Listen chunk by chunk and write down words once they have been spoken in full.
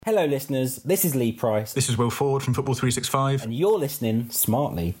Hello, listeners. This is Lee Price. This is Will Ford from Football 365. And you're listening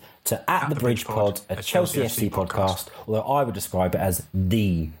smartly to At the Bridge Pod, a Chelsea FC podcast, although I would describe it as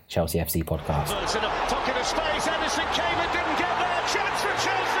the Chelsea FC podcast. It's in a pocket of space. Anderson came and didn't get there. Chance for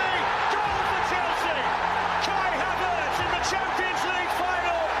Chelsea. Goal for Chelsea. Kai Havertz in the Champions League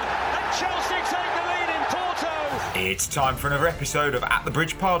final. And Chelsea take the lead in Porto. It's time for another episode of At the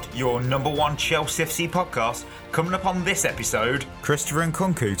Bridge Pod, your number one Chelsea FC podcast. Coming up on this episode, Christopher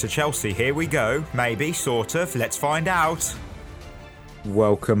Nkunku to Chelsea. Here we go. Maybe, sort of. Let's find out.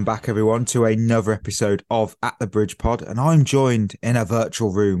 Welcome back, everyone, to another episode of At the Bridge Pod. And I'm joined in a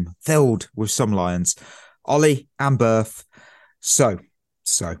virtual room filled with some Lions, Ollie and Berth. So,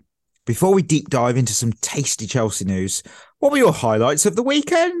 before we deep dive into some tasty Chelsea news, what were your highlights of the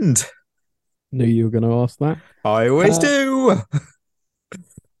weekend? Knew you were going to ask that. I always do.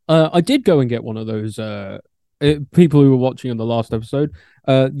 I did go and get one of those people who were watching on the last episode.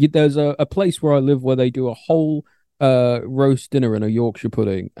 There's a place where I live where they do a whole roast dinner and a Yorkshire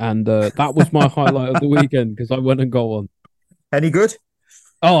pudding, and that was my highlight of the weekend because I went and got one. Any good?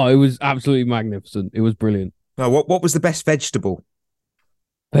 Oh, it was absolutely magnificent. It was brilliant. Oh, what was the best vegetable?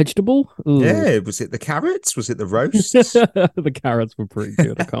 Vegetable? Ooh. Yeah, was it the carrots? Was it the roasts? The carrots were pretty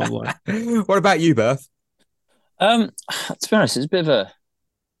good, I can't lie. What about you, Berth? To be honest, it's a bit of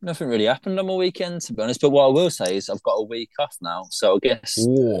nothing really happened on my weekend, to be honest. But what I will say is I've got a week off now, so I guess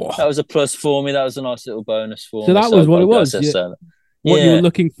that was a plus for me. That was a nice little bonus for me. So that was what it was. What you were Yeah.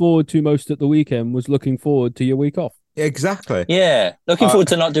 looking forward to most at the weekend was looking forward to your week off. Exactly. Yeah, looking forward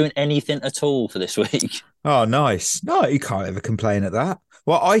to not doing anything at all for this week. Oh, nice. No, you can't ever complain at that.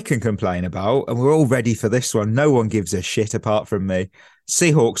 What I can complain about, and we're all ready for this one, no one gives a shit apart from me.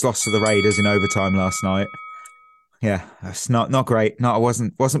 Seahawks lost to the Raiders in overtime last night. Yeah, that's not great. No, I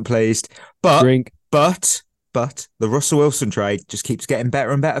wasn't pleased. But the Russell Wilson trade just keeps getting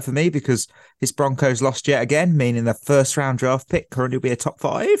better and better for me because his Broncos lost yet again, meaning the first round draft pick currently will be a top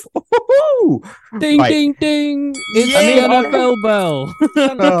 5. Woo-hoo-hoo! Ding, Right. ding, ding. It's Yeah. the NFL bell.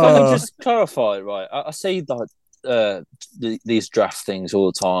 Can I just clarify, right? I see like these draft things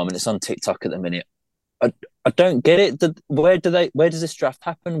all the time, and it's on TikTok at the minute. I don't get it. Where does this draft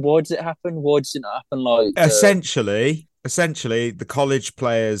happen? Why does it happen? Why does it not happen? Like Essentially, the college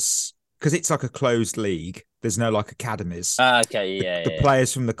players, because it's like a closed league. There's no like academies. Okay, yeah. The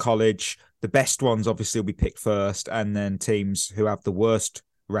players from the college, the best ones obviously will be picked first, and then teams who have the worst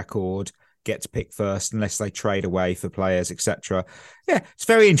record get to pick first unless they trade away for players, etc. Yeah, it's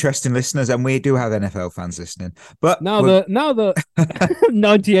very interesting, listeners, and we do have NFL fans listening. But Now that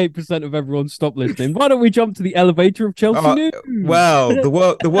 98% of everyone stopped listening, why don't we jump to the elevator of Chelsea news? Well, the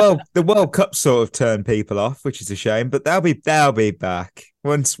World Cup sort of turned people off, which is a shame. But they'll be back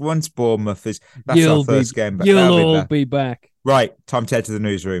once Bournemouth is. That's our first game back. You'll They'll all be back. Right, time to head to the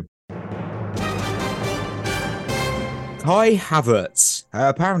newsroom. Kai Havertz.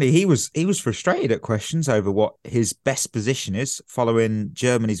 Apparently, he was frustrated at questions over what his best position is following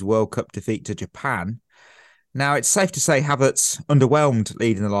Germany's World Cup defeat to Japan. Now, it's safe to say Havertz underwhelmed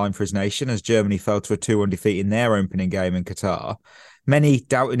leading the line for his nation as Germany fell to a 2-1 defeat in their opening game in Qatar. Many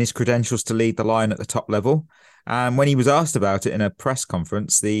doubting his credentials to lead the line at the top level. And when he was asked about it in a press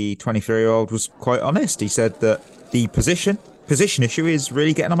conference, the 23-year-old was quite honest. He said that the position issue is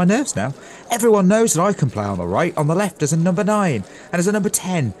really getting on my nerves now. Everyone knows that I can play on the right, on the left as a number 9 and as a number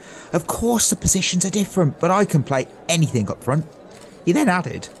 10. Of course the positions are different, but I can play anything up front. He then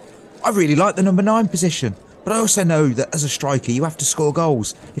added, I really like the number 9 position, but I also know that as a striker you have to score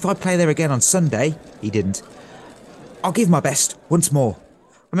goals. If I play there again on Sunday, he didn't, I'll give my best once more.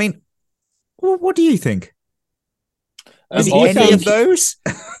 I mean, what do you think? Is he any of those?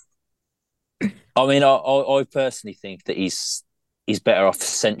 I mean, I personally think that he's better off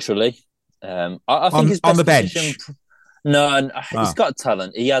centrally. I think his best on the bench. Position, no, he's got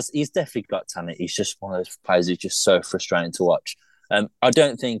talent. He's definitely got talent. He's just one of those players who's just so frustrating to watch. I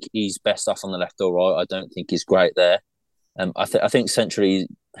don't think he's best off on the left or right. I don't think he's great there. I think centrally,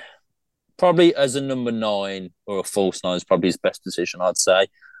 probably as a number 9 or a false 9 is probably his best position, I'd say.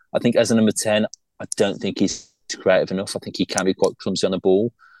 I think as a number 10, I don't think he's creative enough. I think he can be quite clumsy on the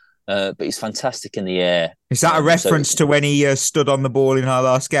ball. But he's fantastic in the air. Is that a reference to when he stood on the ball in our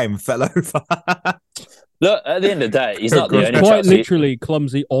last game and fell over? Look, at the end of the day, he's not the only quite Chelsea. Literally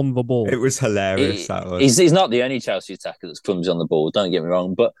clumsy on the ball. It was hilarious. That was. He's not the only Chelsea attacker that's clumsy on the ball. Don't get me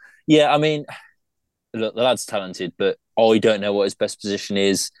wrong, but yeah, I mean, look, the lad's talented, but I don't know what his best position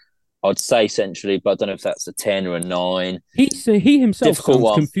is. I'd say centrally, but I don't know if that's a 10 or a 9. He himself Difficult sounds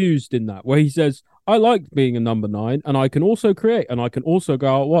one. confused in that, where he says, I like being a number 9 and I can also create and I can also go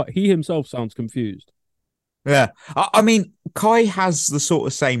out what? He himself sounds confused. Yeah. I mean, Kai has the sort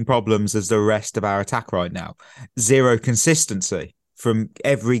of same problems as the rest of our attack right now. Zero consistency from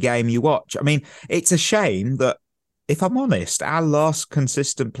every game you watch. I mean, it's a shame that, if I'm honest, our last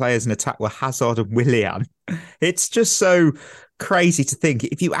consistent players in attack were Hazard and Willian. It's just so crazy to think.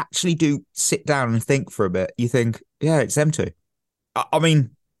 If you actually do sit down and think for a bit, you think, yeah, it's them two. I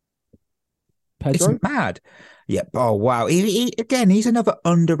mean, Pedro? it's mad. Yeah. Oh, wow. Again, he's another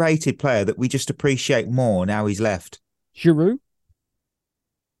underrated player that we just appreciate more now he's left. Giroud?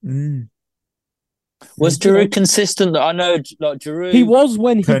 Was Giroud consistent? I know, like Giroud. He was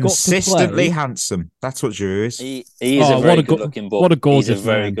when he consistently got to play. handsome. That's what Giroud is. He is a very good-looking boy. What a gorgeous He's a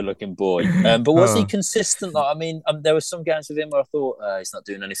very man. good-looking boy. But was he consistent? Like, I mean, there were some games with him where I thought he's not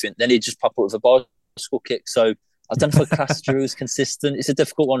doing anything. Then he'd just pop up with a bicycle kick. So I don't know if I class Giroud as consistent. It's a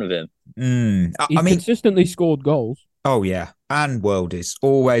difficult one with him. He consistently scored goals. Oh, yeah. And worldies.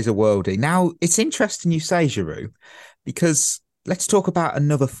 Always a worldie. Now, it's interesting you say Giroud, because let's talk about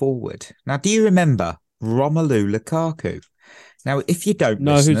another forward. Now, do you remember Romelu Lukaku? Now, if you don't,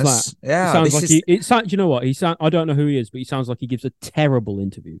 no, listeners, who's that? yeah, it sounds like it sounds. You know what? I don't know who he is, but he sounds like he gives a terrible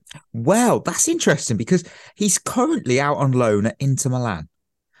interview. Well, that's interesting because he's currently out on loan at Inter Milan.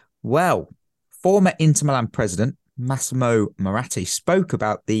 Well, former Inter Milan president Massimo Moratti spoke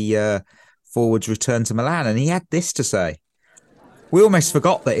about the forward's return to Milan, and he had this to say: "We almost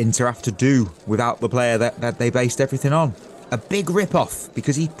forgot that Inter have to do without the player that they based everything on. A big rip-off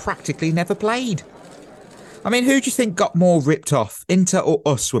because he practically never played." I mean, who do you think got more ripped off, Inter or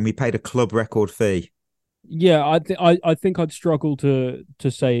us, when we paid a club record fee? Yeah, I think I'd struggle to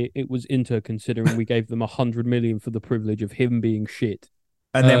say it was Inter, considering we gave them 100 million for the privilege of him being shit.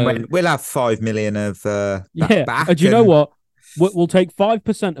 And then we'll have 5 million of that back. And you know what? We'll take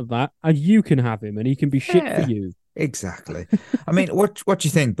 5% of that, and you can have him, and he can be shit for you. Exactly. I mean, what do you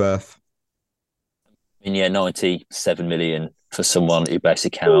think, Berth? I mean, yeah, 97 million for someone who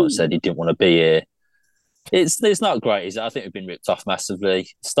basically came out and said he didn't want to be here. It's not great, is it? I think we've been ripped off massively.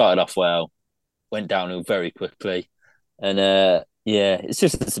 Started off well, went downhill very quickly. And it's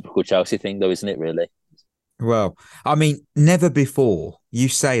just a typical Chelsea thing, though, isn't it, really? Well, I mean, never before, you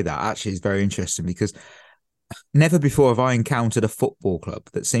say that actually is very interesting, because never before have I encountered a football club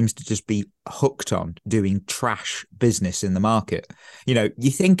that seems to just be hooked on doing trash business in the market. You know,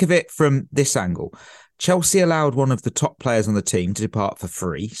 you think of it from this angle. Chelsea allowed one of the top players on the team to depart for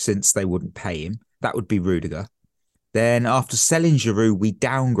free since they wouldn't pay him. That would be Rudiger. Then after selling Giroud, we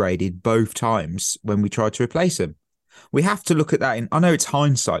downgraded both times when we tried to replace him. We have to look at that I know it's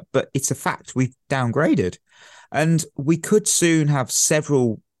hindsight, but it's a fact. We've downgraded. And we could soon have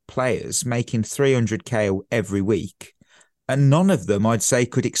several players making 300k every week. And none of them, I'd say,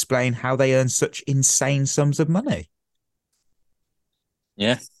 could explain how they earn such insane sums of money.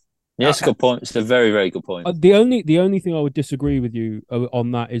 Yeah. Yeah, it's a good point. It's a very, very good point. The only thing I would disagree with you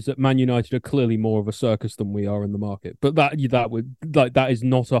on that is that Man United are clearly more of a circus than we are in the market. But that is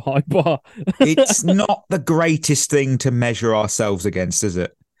not a high bar. It's not the greatest thing to measure ourselves against, is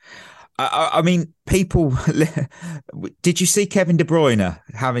it? I mean, people. Did you see Kevin De Bruyne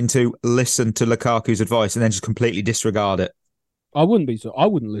having to listen to Lukaku's advice and then just completely disregard it? I wouldn't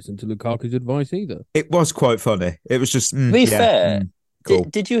listen to Lukaku's advice either. It was quite funny. It was just. To be fair. Cool.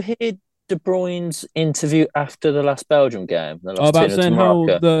 Did you hear De Bruyne's interview after the last Belgium game? About saying how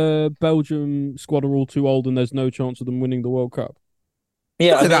the Belgium squad are all too old and there's no chance of them winning the World Cup.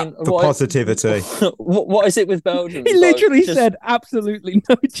 Yeah, I mean, for positivity. What is it with Belgium? He literally said absolutely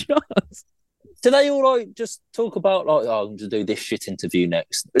no chance. Do they all just talk about I'm going to do this shit interview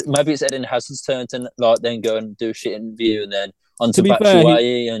next? Maybe it's Eden Hazard's turn to then go and do a shit interview and then on to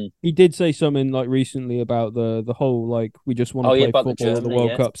Batshuayi. And he did say something recently about the whole we just want to play football at the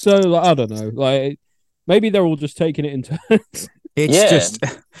World Cup. So I don't know, maybe they're all just taking it in turns. It's just,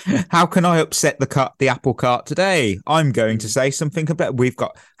 how can I upset the apple cart today? I'm going to say something about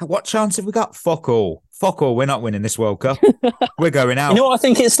what chance have we got? Fuck all. We're not winning this World Cup. We're going out. You know what I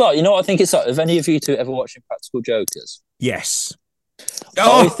think it's like? Have any of you two ever watched Impractical Jokers? Yes.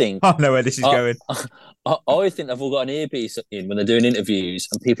 I know where this is going. I think they've all got an earpiece in when they're doing interviews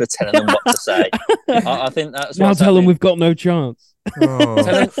and people are telling them what to say. I think that's now tell them we've got no chance. Tell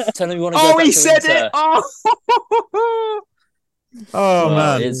them you want to go back he to said Inter. It!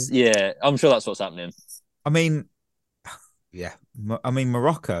 Man. I'm sure that's what's happening. I mean,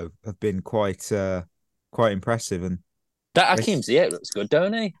 Morocco have been quite impressive, and that Hakim Ziyech looks good,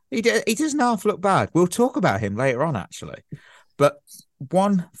 don't he? He doesn't half look bad. We'll talk about him later on, actually. But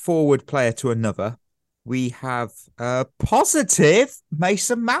one forward player to another, we have a positive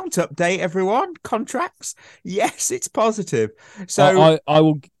Mason Mount update, everyone. Contracts. Yes, it's positive. So I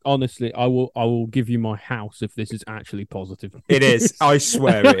will honestly, I will give you my house if this is actually positive. It is. I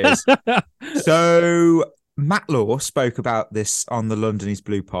swear it is. So Matt Law spoke about this on the London is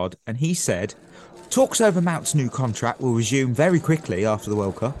Blue pod, and he said, talks over Mount's new contract will resume very quickly after the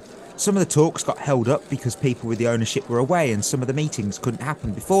World Cup. Some of the talks got held up because people with the ownership were away and some of the meetings couldn't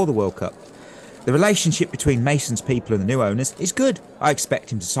happen before the World Cup. The relationship between Mason's people and the new owners is good. I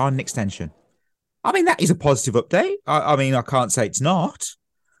expect him to sign an extension. I mean, that is a positive update. I mean, I can't say it's not.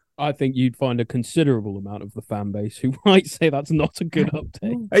 I think you'd find a considerable amount of the fan base who might say that's not a good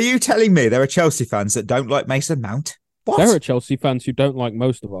update. Are you telling me there are Chelsea fans that don't like Mason Mount? What? There are Chelsea fans who don't like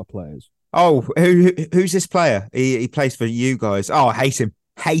most of our players. Oh, who's this player? He plays for you guys. Oh, I hate him.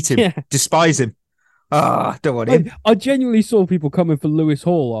 Yeah. Despise him. Ah, don't want him. I genuinely saw people coming for Lewis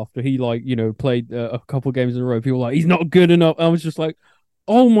Hall after he played a couple games in a row. People were like, he's not good enough. I was just like,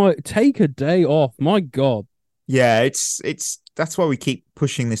 oh my, take a day off. My God. Yeah, it's that's why we keep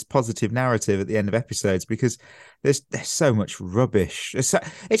pushing this positive narrative at the end of episodes, because there's so much rubbish. It's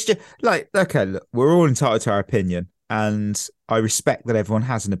just like, okay, look, we're all entitled to our opinion, and I respect that everyone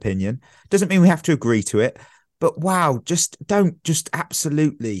has an opinion. Doesn't mean we have to agree to it. But wow, don't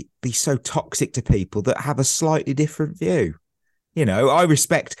absolutely be so toxic to people that have a slightly different view. You know, I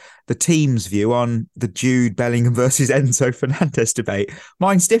respect the team's view on the Jude Bellingham versus Enzo Fernandez debate.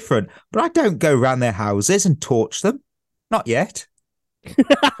 Mine's different, but I don't go around their houses and torch them. Not yet.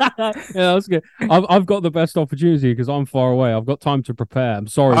 Yeah, that's good. I've got the best opportunity because I'm far away. I've got time to prepare. I'm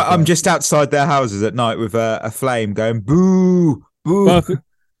sorry. I'm just outside their houses at night with a flame going, boo, boo. Perfect.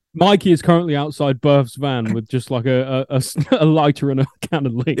 Mikey is currently outside Berth's van with just like a lighter and a can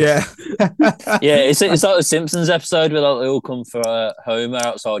of leaf. Yeah. Yeah, it's like the Simpsons episode where they all come for Homer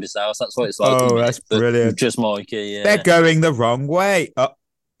outside his house. That's what it's like. Oh, that's brilliant. Just Mikey, yeah. They're going the wrong way.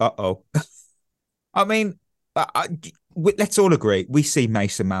 Uh-oh. I mean, let's all agree. We see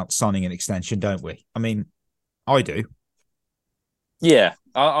Mason Mount signing an extension, don't we? I mean, I do. Yeah.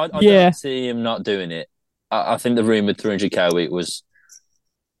 I don't see him not doing it. I think the rumoured 300k a week was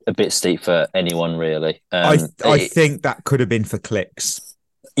a bit steep for anyone, really. I think that could have been for clicks.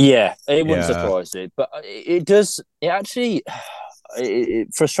 Yeah, it wouldn't surprise me, but it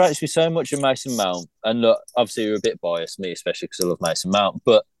frustrates me so much in Mason Mount. And look, obviously you're a bit biased, me especially because I love Mason Mount,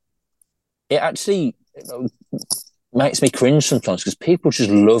 but it actually makes me cringe sometimes because people just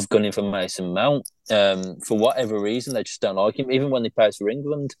love gunning for Mason Mount for whatever reason. They just don't like him. Even when he plays for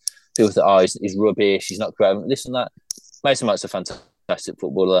England, people think, he's rubbish, he's not great, this and that. Mason Mount's a fantastic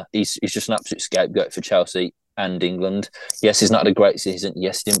footballer. He's just an absolute scapegoat for Chelsea and England. Yes, he's not had a great season.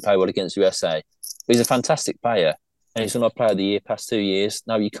 Yes, he didn't play well against USA. But he's a fantastic player. And he's won our Player of the Year past 2 years.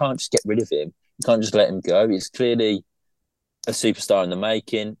 No, you can't just get rid of him. You can't just let him go. He's clearly a superstar in the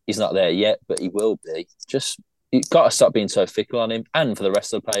making. He's not there yet, but he will be. You've got to stop being so fickle on him, and for the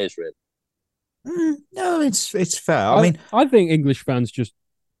rest of the players, really. No, it's fair. I mean, I think English fans just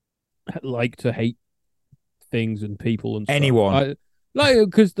like to hate things and people and stuff. Anyone.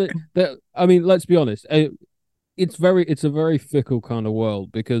 Because I mean, let's be honest. It's a very fickle kind of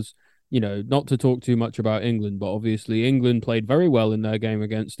world because, not to talk too much about England, but obviously England played very well in their game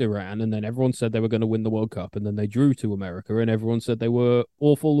against Iran, and then everyone said they were going to win the World Cup, and then they drew to America, and everyone said they were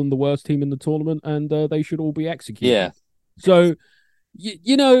awful and the worst team in the tournament, and they should all be executed. Yeah. So,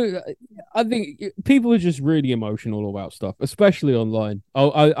 I think people are just really emotional about stuff, especially online.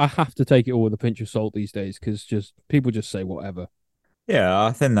 I have to take it all with a pinch of salt these days because people just say whatever. Yeah,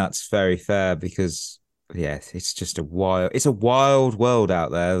 I think that's very fair because, it's just a wild world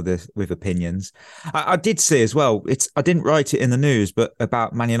out there with opinions. I did see as well, I didn't write it in the news, but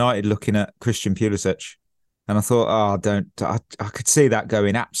about Man United looking at Christian Pulisic. And I thought, I could see that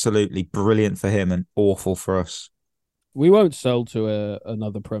going absolutely brilliant for him and awful for us. We won't sell to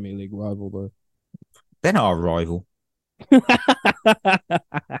another Premier League rival, though. They're not our rival.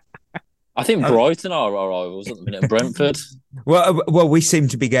 I think Brighton are our rivals at the minute. Brentford. Well, we seem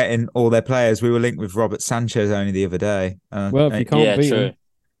to be getting all their players. We were linked with Robert Sanchez only the other day. If you can't beat him.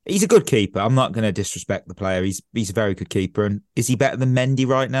 He's a good keeper. I'm not going to disrespect the player. He's a very good keeper. And is he better than Mendy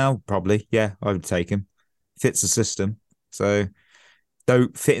right now? Probably. Yeah, I would take him. Fits the system. So, though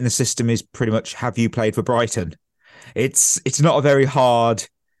fitting the system is pretty much, have you played for Brighton? It's not a very hard,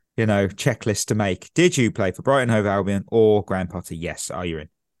 checklist to make. Did you play for Brighton Hove Albion or Graham Potter? Yes. Are you in?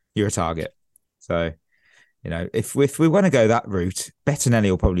 You're a target. So, if we want to go that route, Bettinelli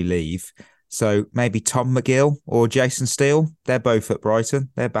will probably leave. So maybe Tom McGill or Jason Steele. They're both at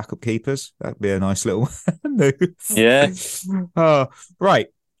Brighton. They're backup keepers. That'd be a nice little move. Yeah. Right.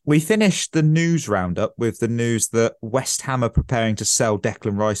 We finished the news roundup with the news that West Ham are preparing to sell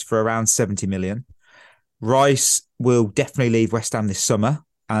Declan Rice for around 70 million. Rice will definitely leave West Ham this summer,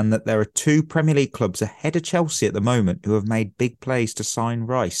 and that there are 2 Premier League clubs ahead of Chelsea at the moment who have made big plays to sign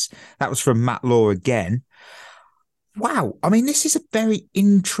Rice. That was from Matt Law again. Wow. I mean, this is a very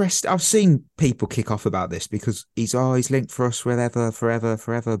interesting... I've seen people kick off about this because he's linked for us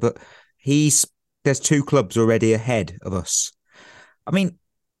forever. But there's 2 clubs already ahead of us. I mean,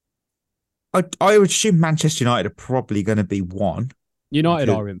 I would assume Manchester United are probably going to be one. United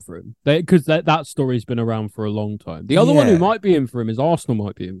are in for him because that story's been around for a long time. The other one who might be in for him is Arsenal.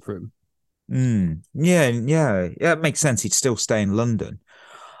 Might be in for him. Yeah. It makes sense. He'd still stay in London.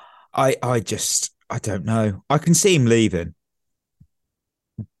 I don't know. I can see him leaving.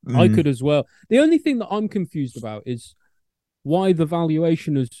 I could as well. The only thing that I'm confused about is why the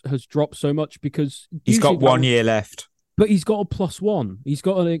valuation has dropped so much, because he's got 1 year left. But he's got a +1. He's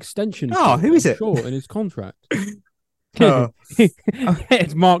got an extension. Oh, who is it? Short in his contract.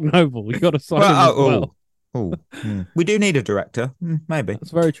 It's Mark Noble. You got to sign him as well. We do need a director. Maybe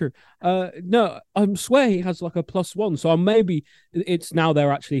that's very true. No, I swear he has like a +1. So maybe it's now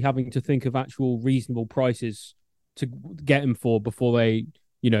they're actually having to think of actual reasonable prices to get him for before they,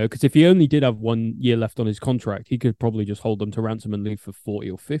 because if he only did have 1 year left on his contract, he could probably just hold them to ransom and leave for 40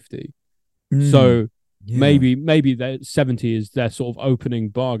 or 50. So. Yeah. Maybe that 70 is their sort of opening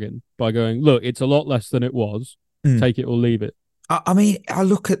bargain by going, look, it's a lot less than it was. Take it or leave it. I mean, I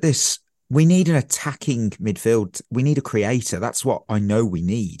look at this. We need an attacking midfield. We need a creator. That's what I know we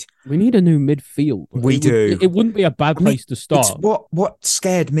need. We need a new midfield. We do. It wouldn't be a bad place to start. What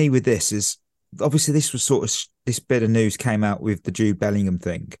scared me with this is, obviously, this was sort of this bit of news came out with the Jude Bellingham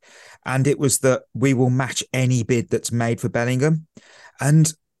thing. And it was that we will match any bid that's made for Bellingham.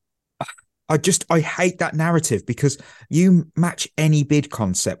 And I hate that narrative, because you match any bid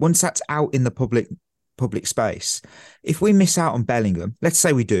concept. Once that's out in the public space, if we miss out on Bellingham, let's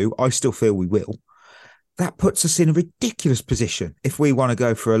say we do, I still feel we will, that puts us in a ridiculous position if we want to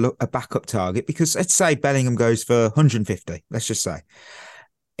go for a backup target, because let's say Bellingham goes for 150, let's just say.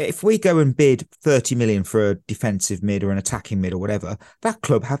 If we go and bid 30 million for a defensive mid or an attacking mid or whatever, that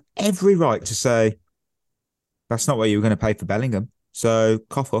club have every right to say, that's not what you were going to pay for Bellingham, so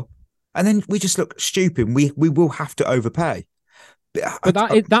cough up. And then we just look stupid. We will have to overpay. But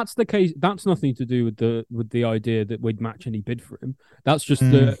that's the case. That's nothing to do with the idea that we'd match any bid for him. That's just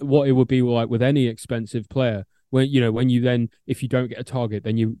what it would be like with any expensive player. When if you don't get a target,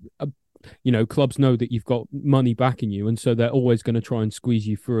 then clubs know that you've got money backing you, and so they're always going to try and squeeze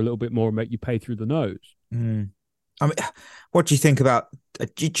you for a little bit more and make you pay through the nose. I mean, what do you think about?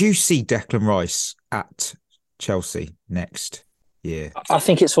 Did you see Declan Rice at Chelsea next year? I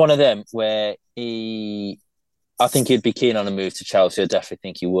think it's one of them where I think he'd be keen on a move to Chelsea. I definitely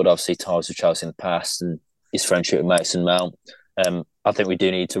think he would. Obviously, ties with Chelsea in the past and his friendship with Mason Mount. I think we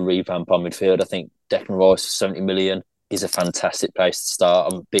do need to revamp our midfield. I think Declan Rice for 70 million is a fantastic place to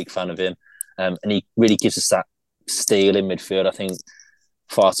start. I'm a big fan of him. And he really gives us that steel in midfield. I think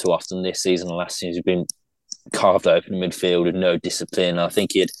far too often this season and last season, he's been carved open in midfield with no discipline. I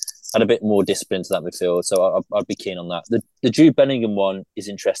think he'd had a bit more discipline to that midfield. So I'd be keen on that. The Jude Bellingham one is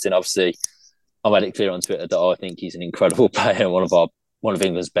interesting. Obviously, I made it clear on Twitter that I think he's an incredible player, one of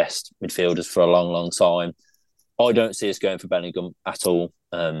England's best midfielders for a long, long time. I don't see us going for Bellingham at all.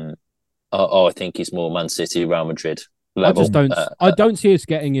 I think he's more Man City, Real Madrid level. I don't see us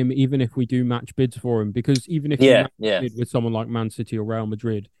getting him, even if we do match bids for him, because even if you match bid with someone like Man City or Real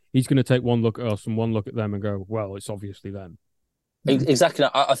Madrid, he's going to take one look at us and one look at them and go, well, it's obviously them. Exactly.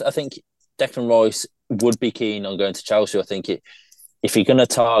 I think Declan Rice would be keen on going to Chelsea. I think if you're going to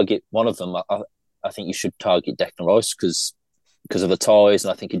target one of them, I think you should target Declan Rice because of the ties,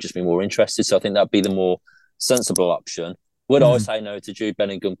 and I think he'd just be more interested. So I think that'd be the more sensible option. Would I say no to Jude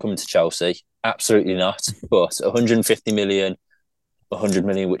Bellingham coming to Chelsea? Absolutely not. But 150 million, 100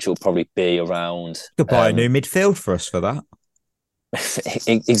 million, which will probably be around... Could buy a new midfield for us for that.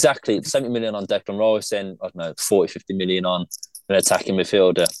 Exactly. 70 million on Declan Rice, and I don't know, 40, 50 million on an attacking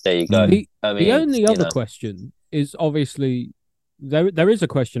midfielder. There you go. The only other question is obviously there is a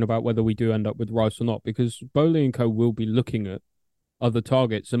question about whether we do end up with Rice or not, because Bowley and Co will be looking at other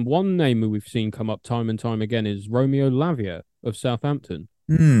targets, and one name who we've seen come up time and time again is Romeo Lavia of Southampton.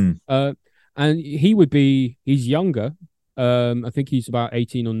 And he's younger. I think he's about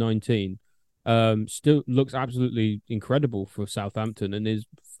 18 or 19. Still looks absolutely incredible for Southampton and is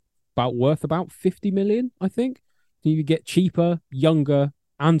worth about 50 million, I think. You get cheaper, younger,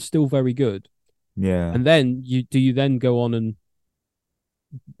 and still very good. Yeah. And then you then go on and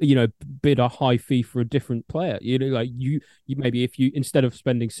bid a high fee for a different player. Like you maybe if you instead of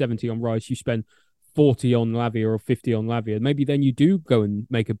spending 70 on Rice, you spend 40 on Lavia or 50 on Lavia. Maybe then you do go and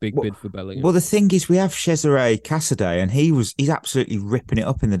make a big bid for Bellingham. Well, the thing is, we have Cesare Casadei, and he's absolutely ripping it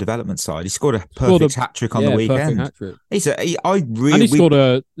up in the development side. He scored a perfect hat trick on the weekend. Hat-trick. And he scored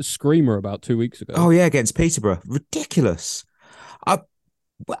a screamer about 2 weeks ago. Oh yeah, against Peterborough, ridiculous.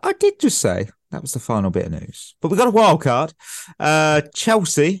 I did just say that was the final bit of news, but we got a wild card.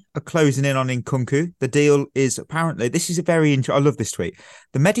 Chelsea are closing in on Nkunku. The deal is apparently, this is a very interesting. I love this tweet.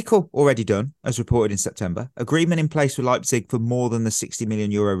 The medical already done, as reported in September. Agreement in place with Leipzig for more than the €60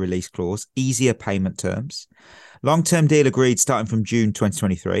 million release clause. Easier payment terms. Long-term deal agreed starting from June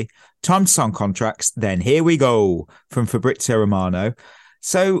 2023. Time to sign contracts. Then here we go from Fabrizio Romano.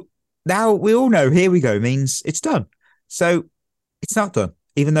 So now we all know here we go means it's done. So it's not done.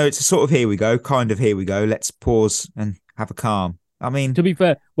 Even though it's a sort of here we go, kind of here we go, let's pause and have a calm. I mean, to be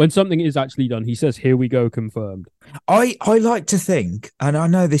fair, when something is actually done, he says, here we go, confirmed. I like to think, and I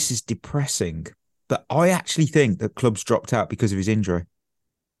know this is depressing, but I actually think that clubs dropped out because of his injury.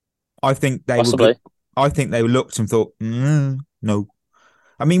 I think they looked and thought, no.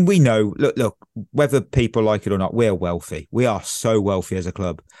 I mean, we know, look, whether people like it or not, we're wealthy. We are so wealthy as a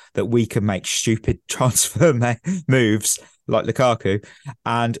club that we can make stupid transfer moves like Lukaku,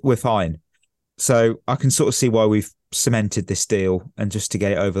 and we're fine. So I can sort of see why we've cemented this deal and just to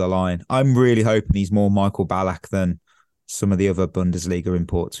get it over the line. I'm really hoping he's more Michael Ballack than some of the other Bundesliga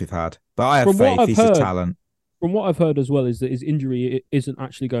imports we've had. But I have faith he's a talent. From what I've heard as well is that his injury isn't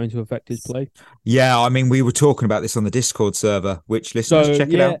actually going to affect his play. Yeah, I mean, we were talking about this on the Discord server, which listeners check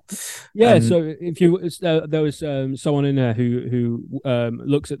it out. Yeah, so if you there was someone in there who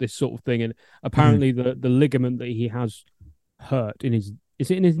looks at this sort of thing, and apparently the ligament that he has hurt in his,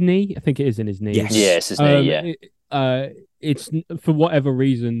 is it in his knee? I think it is in his knee. Yes, it's his knee. Yeah. It's for whatever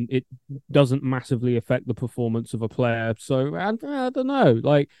reason it doesn't massively affect the performance of a player. So I don't know.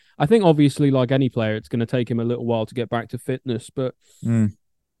 Like, I think obviously, like any player, it's going to take him a little while to get back to fitness. But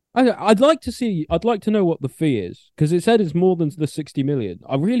I'd like to know what the fee is, because it said it's more than the 60 million.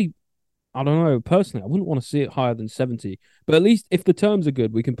 I don't know. Personally, I wouldn't want to see it higher than 70. But at least if the terms are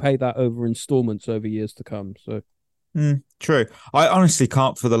good, we can pay that over installments over years to come. So. True. I honestly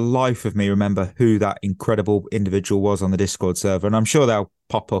can't for the life of me remember who that incredible individual was on the Discord server, and I'm sure they'll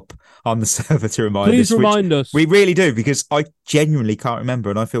pop up on the server to remind us. Please remind us. We really do, because I genuinely can't remember,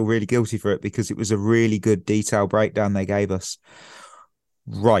 and I feel really guilty for it because it was a really good detailed breakdown they gave us.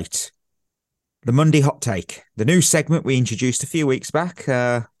 Right. The Monday Hot Take, the new segment we introduced a few weeks back.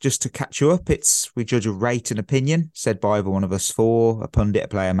 Just to catch you up, we judge a rate and opinion said by either one of us four, a pundit, a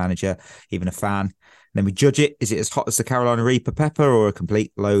player, manager, even a fan. Then we judge it. Is it as hot as the Carolina Reaper pepper or a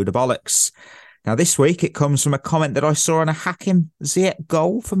complete load of bollocks? Now, this week, it comes from a comment that I saw on a Hakim Ziyech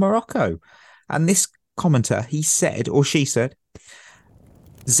goal for Morocco. And this commenter, he said, or she said,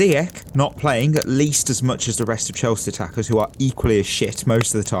 Ziyech not playing at least as much as the rest of Chelsea attackers, who are equally as shit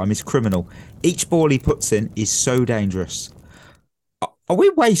most of the time, is criminal. Each ball he puts in is so dangerous. Are we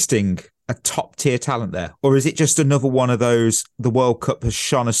wasting a top-tier talent there? Or is it just another one of those, the World Cup has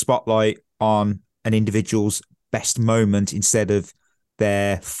shone a spotlight on an individual's best moment instead of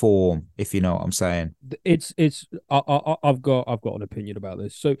their form, if you know what I'm saying? I've got an opinion about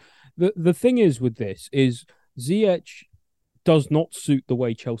this. So the thing is with this is Ziyech does not suit the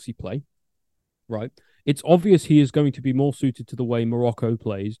way Chelsea play, right? It's obvious he is going to be more suited to the way Morocco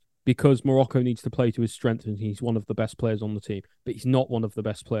plays, because Morocco needs to play to his strengths, and he's one of the best players on the team. But he's not one of the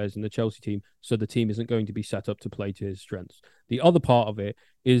best players in the Chelsea team, so the team isn't going to be set up to play to his strengths. The other part of it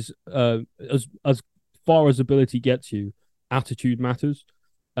is, as far as ability gets you, attitude matters.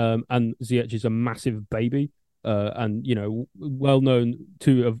 And Ziyech is a massive baby, and well known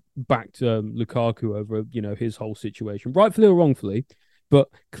to have backed Lukaku over his whole situation, rightfully or wrongfully. But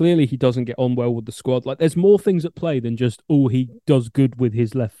clearly he doesn't get on well with the squad. Like, there's more things at play than just, he does good with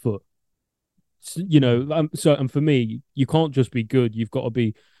his left foot. So, and for me, you can't just be good. You've got to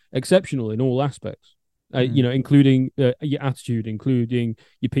be exceptional in all aspects, including your attitude, including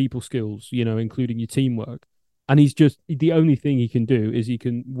your people skills, including your teamwork. And he's just, the only thing he can do is he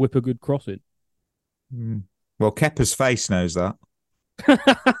can whip a good cross in. Well, Kepa's face knows that.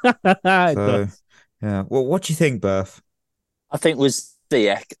 So, yeah. Well, what do you think, Berth? I think with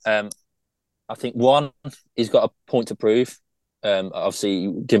Ziyech, I think one, he's got a point to prove. Obviously,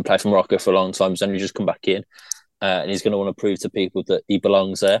 he didn't play for Morocco for a long time. He's only just come back in, and he's going to want to prove to people that he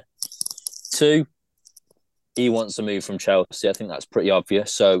belongs there. Two, he wants to move from Chelsea. I think that's pretty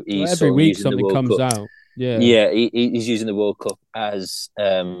obvious. So he's every week something comes out. Yeah. He's using the World Cup as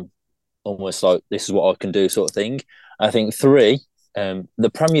almost like, this is what I can do, sort of thing. I think three,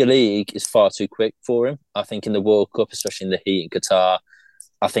 The Premier League is far too quick for him. I think in the World Cup, especially in the heat in Qatar,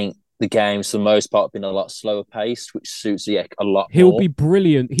 I think the games for the most part have been a lot slower paced, which suits Ziyech a lot He'll more. be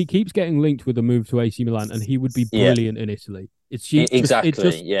brilliant. He keeps getting linked with a move to AC Milan, and he would be brilliant in Italy. It's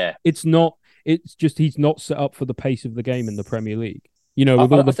not. It's just he's not set up for the pace of the game in the Premier League. With all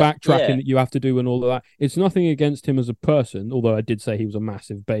the backtracking that you have to do and all of that. It's nothing against him as a person, although I did say he was a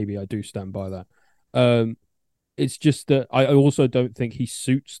massive baby. I do stand by that. It's just that I also don't think he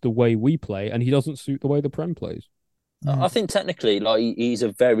suits the way we play, and he doesn't suit the way the Prem plays. I think technically, he's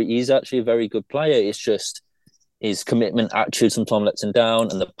actually a very good player. It's just his commitment attitude sometimes lets him down,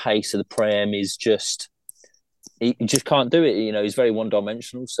 and the pace of the Prem is just he just can't do it. He's very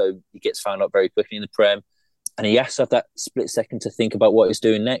one-dimensional, so he gets found out very quickly in the Prem, and he has to have that split second to think about what he's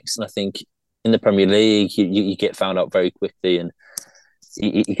doing next. And I think in the Premier League, you get found out very quickly, and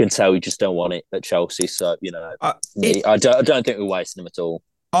you can tell he just don't want it at Chelsea. So I don't think we're wasting him at all.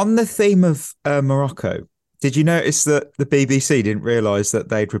 On the theme of Morocco. Did you notice that the BBC didn't realise that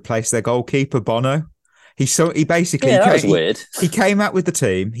they'd replaced their goalkeeper, Bono? That was weird. He came out with the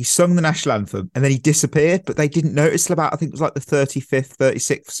team, he sung the national anthem, and then he disappeared, but they didn't notice till about, I think it was like the 35th,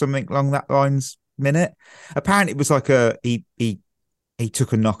 36th, something along that lines minute. Apparently it was like he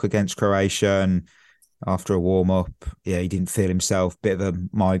took a knock against Croatia, and after a warm-up, he didn't feel himself, bit of a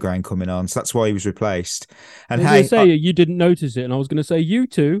migraine coming on, so that's why he was replaced. And I was going to say, you didn't notice it, and I was going to say, you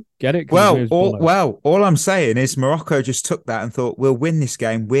two, get it? All I'm saying is Morocco just took that and thought, we'll win this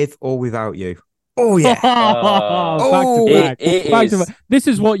game with or without you. Oh, yeah. Back to back. This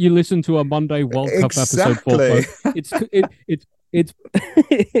is what you listen to a Monday World Cup episode for.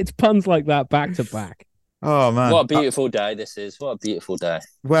 It's puns like that back to back. Oh, man. What a beautiful day this is. What a beautiful day.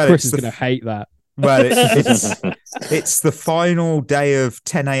 Well, Chris is going to hate that. Well, it's the final day of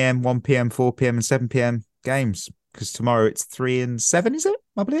 10 a.m., 1 p.m., 4 p.m. and 7 p.m. games, because tomorrow it's 3 and 7, is it?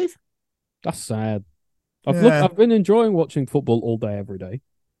 I believe. That's sad. I've been enjoying watching football all day, every day.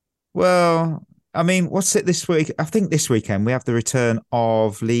 Well, I mean, what's it this week? I think this weekend we have the return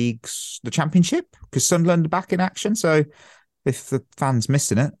of the Championship, because Sunderland are back in action. So if the fans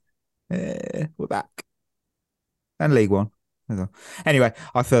missing it, we're back. And League One. Anyway,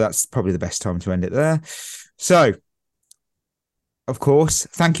 I feel that's probably the best time to end it there. So, of course,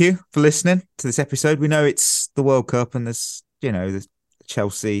 thank you for listening to this episode. We know it's the World Cup, and there's, the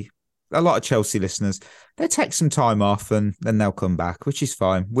Chelsea, a lot of Chelsea listeners. They take some time off and then they'll come back, which is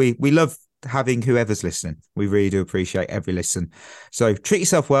fine. We love having whoever's listening. We really do appreciate every listen. So treat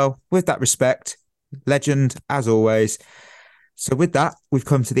yourself well with that respect. Legend, as always. So with that, we've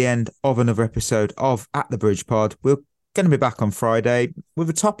come to the end of another episode of At the Bridge Pod. We're going to be back on Friday with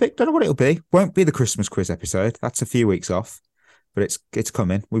a topic. Don't know what it'll be. Won't be the Christmas quiz episode. That's a few weeks off, but it's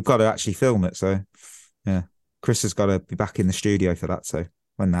coming. We've got to actually film it. So yeah, Chris has got to be back in the studio for that. So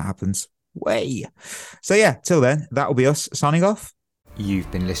when that happens, So yeah, till then, that'll be us signing off. You've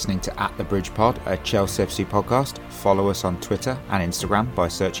been listening to At the Bridge Pod, a Chelsea FC podcast. Follow us on Twitter and Instagram by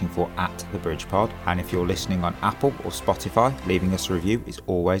searching for At the Bridge Pod. And if you're listening on Apple or Spotify, leaving us a review is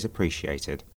always appreciated.